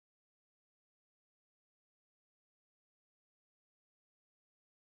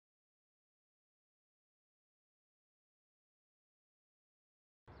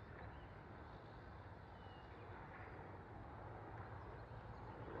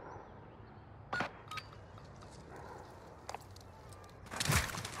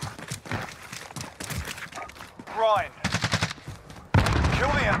grind. Kill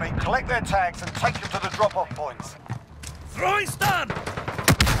the enemy, collect their tags, and take them to the drop-off points. Throwing stun!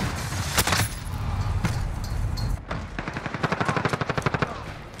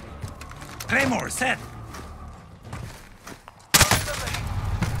 Claymore, set!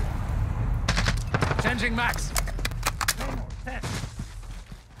 Changing max. Claymore, set.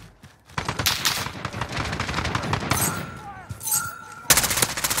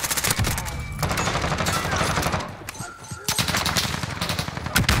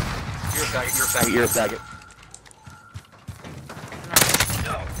 You're a faggot.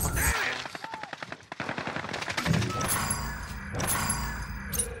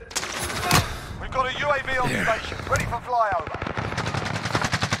 We've got a UAV on station, ready for flyover.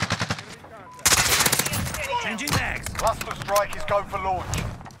 Changing mags. Cluster strike is go for launch.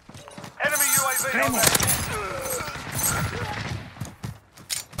 Enemy UAV on Claymore. there.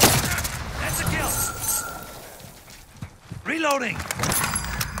 That's a kill. Reloading.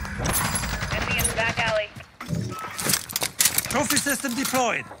 Enemy in the back alley. Trophy system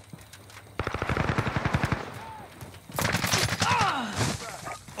deployed.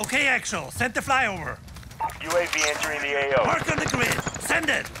 Okay, Actual. Send the flyover. UAV entering the AO. Mark on the grid. Send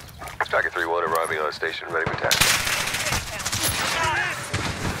it. Target 3-1 arriving on station, ready for task.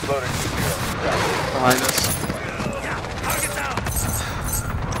 Loading. Behind us. Target down.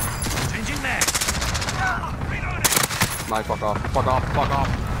 Changing mag. Reloading. Mike, fuck off. Fuck off. Fuck off.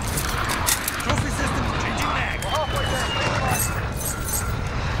 Trophy system changing mag.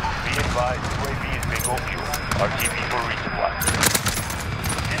 Be advised, UAV is bingo fuel. RTB for resupply.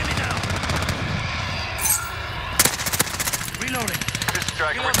 Enemy down. Reloading. This is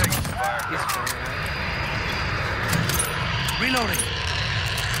Dragon, we're taking some fire. Reloading.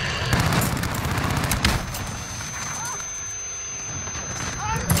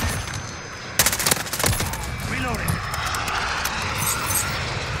 Reloading.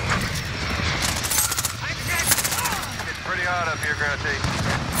 It's pretty hot up here, Grantee.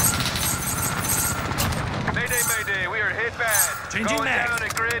 Mayday, mayday, we are hit bad. Changing Going mag. down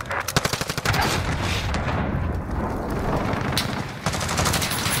at grid.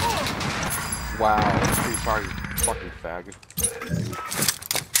 Wow. Pretty sorry, fucking faggot.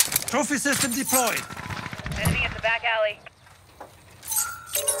 Trophy system deployed. Enemy at the back alley.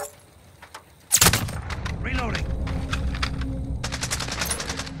 Reloading.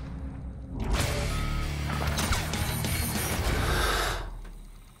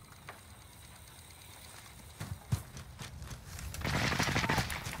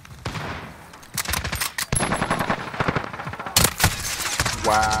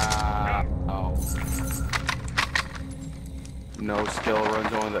 Wow. No skill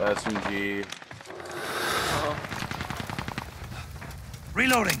runs on the SMG.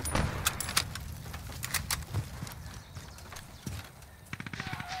 Reloading.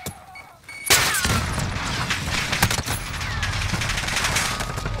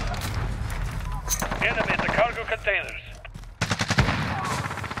 Enemy at the cargo containers.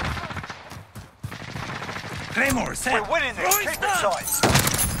 Claymore, set. We're winning this, Throwing keep it stun. tight.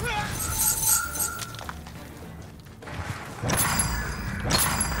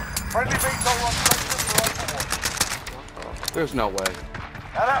 Friendly VTOL on station for overwatch. There's no way.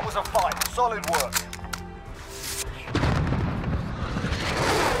 Now that was a fight, solid work.